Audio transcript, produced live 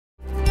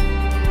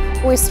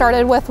We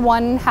started with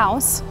one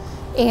house,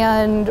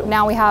 and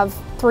now we have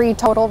 3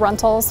 total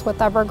rentals with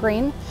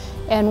Evergreen,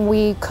 and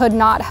we could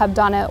not have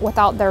done it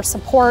without their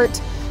support.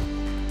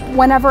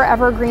 Whenever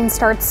Evergreen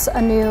starts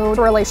a new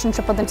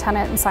relationship with a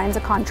tenant and signs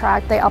a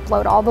contract, they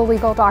upload all the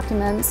legal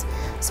documents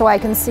so I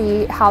can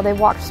see how they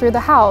walked through the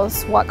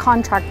house, what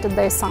contract did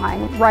they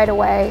sign right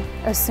away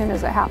as soon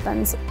as it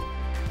happens.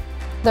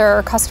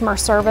 Their customer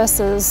service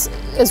is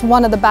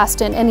one of the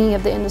best in any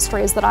of the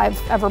industries that I've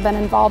ever been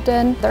involved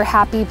in. They're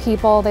happy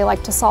people, they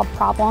like to solve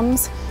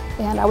problems,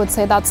 and I would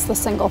say that's the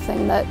single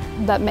thing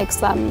that makes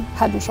them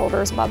head and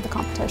shoulders above the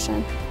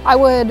competition. I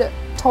would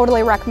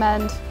totally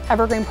recommend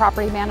Evergreen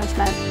Property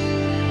Management.